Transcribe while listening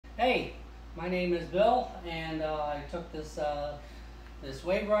Hey, my name is Bill, and I took this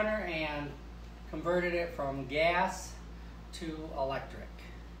wave runner and converted it from gas to electric.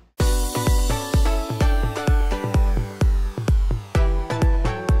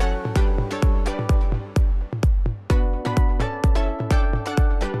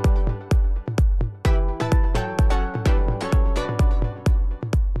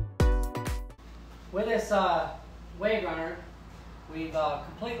 With this wave runner, we've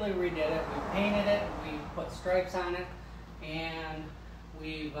completely redid it. We painted it, we put stripes on it, and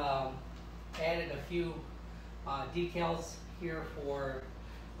we've added a few decals here for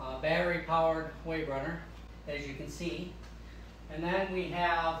battery-powered wave runner, as you can see. And then we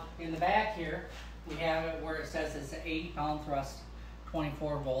have in the back here, we have it where it says it's an 80-pound thrust,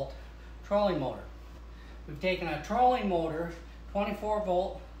 24-volt trolling motor. We've taken a trolling motor,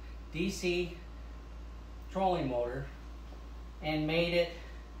 24-volt DC trolling motor, and made it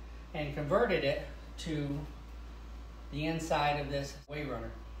and converted it to the inside of this wave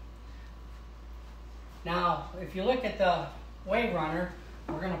runner. Now, if you look at the wave runner,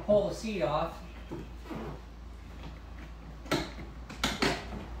 we're going to pull the seat off.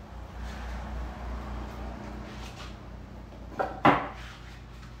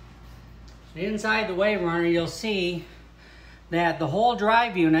 Inside the wave runner, you'll see that the whole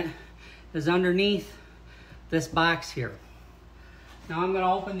drive unit is underneath this box here. Now I'm going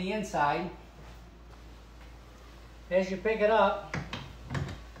to open the inside. As you pick it up,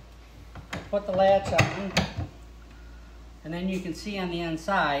 put the latch on, and then you can see on the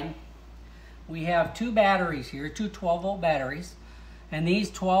inside we have two batteries here, two 12-volt batteries, and these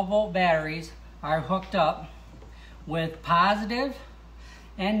 12-volt batteries are hooked up with positive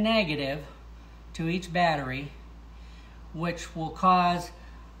and negative to each battery, which will cause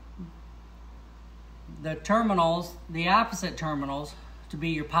the terminals, the opposite terminals, to be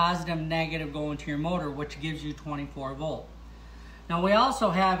your positive and negative going to your motor, which gives you 24 volt. Now we also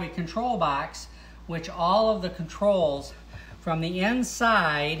have a control box, which all of the controls from the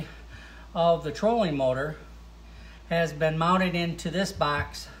inside of the trolling motor has been mounted into this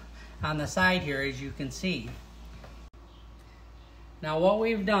box on the side here, as you can see. Now what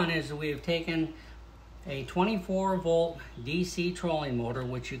we've done is we've taken a 24 volt DC trolling motor,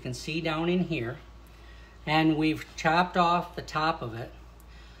 which you can see down in here, and we've chopped off the top of it,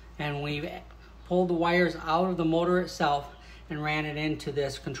 and we've pulled the wires out of the motor itself and ran it into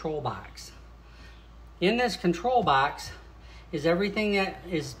this control box. In this control box is everything that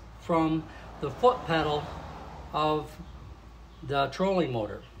is from the foot pedal of the trolling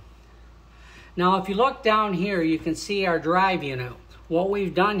motor. Now if you look down here, you can see our drive unit. What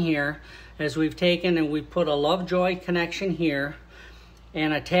we've done here is we've taken and we've put a Lovejoy connection here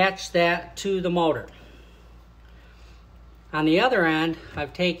and attached that to the motor. On the other end,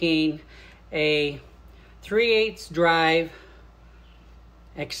 I've taken a 3/8 drive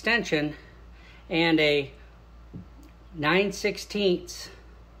extension and a 9/16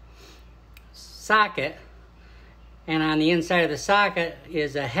 socket, and on the inside of the socket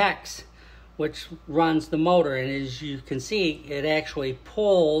is a hex which runs the motor, and as you can see, it actually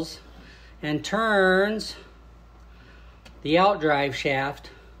pulls and turns the outdrive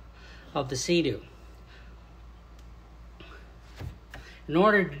shaft of the Sea-Doo. In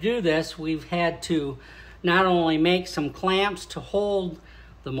order to do this, we've had to not only make some clamps to hold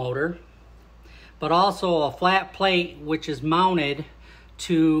the motor, but also a flat plate which is mounted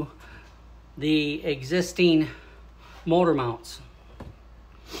to the existing motor mounts.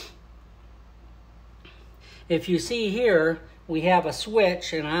 If you see here, we have a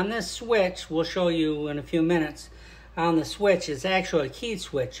switch, and on this switch, we'll show you in a few minutes, on the switch, it's actually a keyed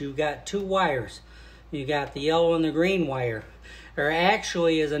switch. You've got two wires. You got the yellow and the green wire. There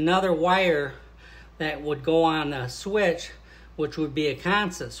actually is another wire that would go on the switch, which would be a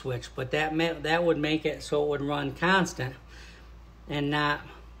constant switch, but that would make it so it would run constant and not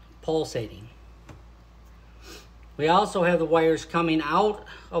pulsating. We also have the wires coming out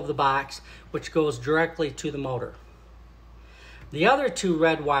of the box, which goes directly to the motor. The other two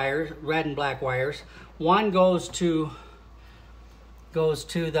red and black wires, one goes to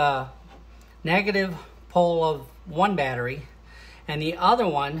the negative pole of one battery, and the other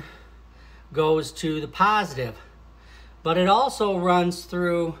one goes to the positive. But it also runs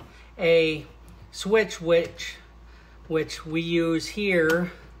through a switch which we use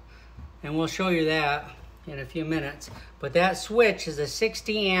here, and we'll show you that in a few minutes. But that switch is a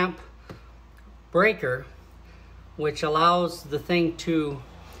 60 amp breaker, which allows the thing to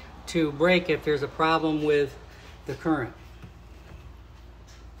break if there's a problem with the current.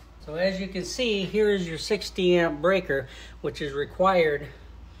 So as you can see, here is your 60 amp breaker, which is required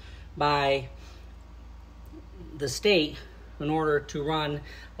by the state in order to run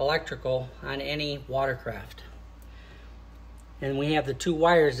electrical on any watercraft. And we have the two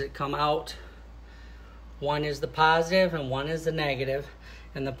wires that come out. One is the positive and one is the negative.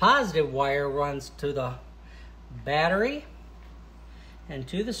 And the positive wire runs to the battery and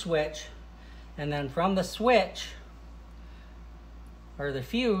to the switch. And then from the switch, or the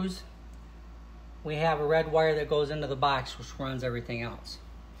fuse, we have a red wire that goes into the box, which runs everything else.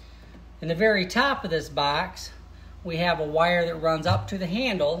 In the very top of this box, we have a wire that runs up to the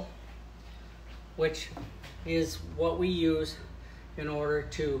handle, which is what we use in order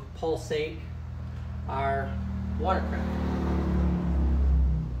to pulsate our watercraft.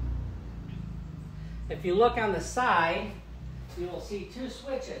 If you look on the side, you will see two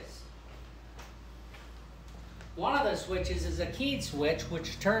switches. One of the switches is a keyed switch,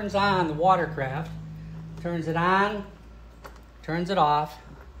 which turns on the watercraft, turns it on, turns it off,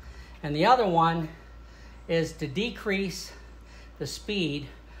 and the other one is to decrease the speed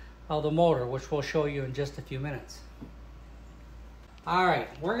of the motor, which we'll show you in just a few minutes. All right,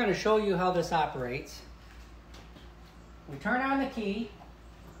 we're going to show you how this operates. We turn on the key,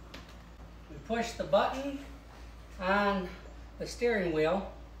 we push the button on the steering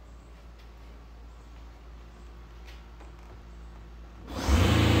wheel,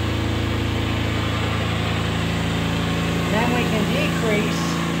 then we can decrease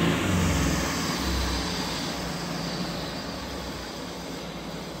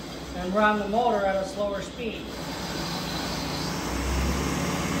and run the motor at a slower speed.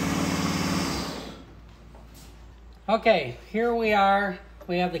 Okay, here we are.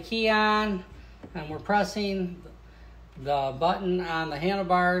 We have the key on and we're pressing the button on the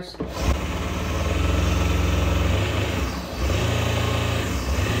handlebars.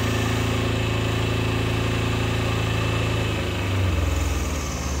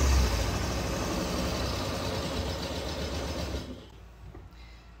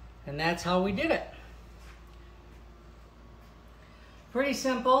 And that's how we did it. Pretty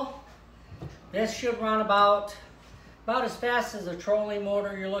simple. This should run about as fast as a trolling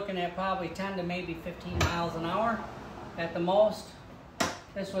motor. You're looking at probably 10 to maybe 15 miles an hour at the most.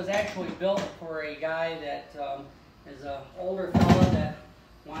 This was actually built for a guy that is an older fella that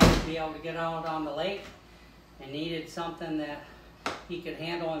wanted to be able to get out on the lake and needed something that he could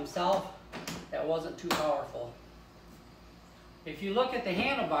handle himself that wasn't too powerful. If you look at the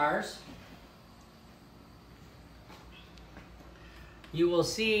handlebars, you will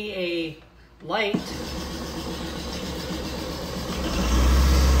see a light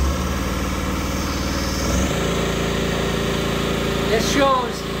This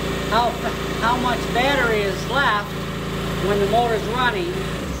shows how much battery is left when the motor's running,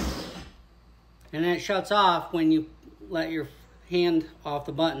 and then it shuts off when you let your hand off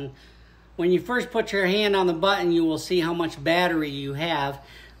the button. When you first put your hand on the button, you will see how much battery you have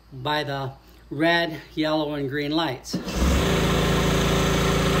by the red, yellow, and green lights.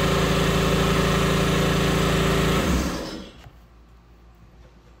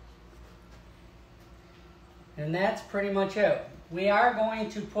 And that's pretty much it. We are going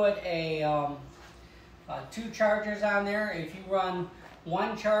to put two chargers on there. If you run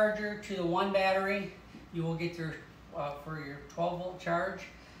one charger to the one battery, you will get your for your 12-volt charge,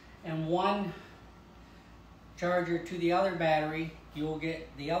 and one charger to the other battery, you will get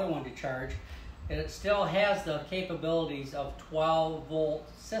the other one to charge. And it still has the capabilities of 12-volt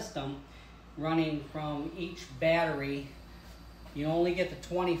system running from each battery. You only get the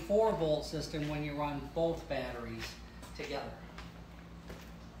 24-volt system when you run both batteries together.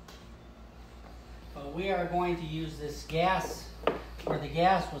 But we are going to use this gas, where the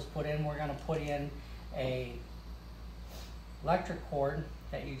gas was put in, we're going to put in a electric cord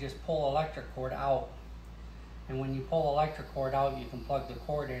that you just pull electric cord out. And when you pull electric cord out, you can plug the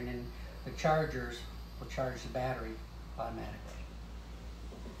cord in and the chargers will charge the battery automatically.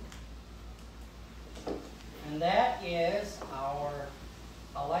 And that is our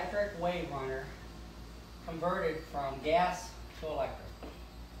electric wave runner converted from gas to electric.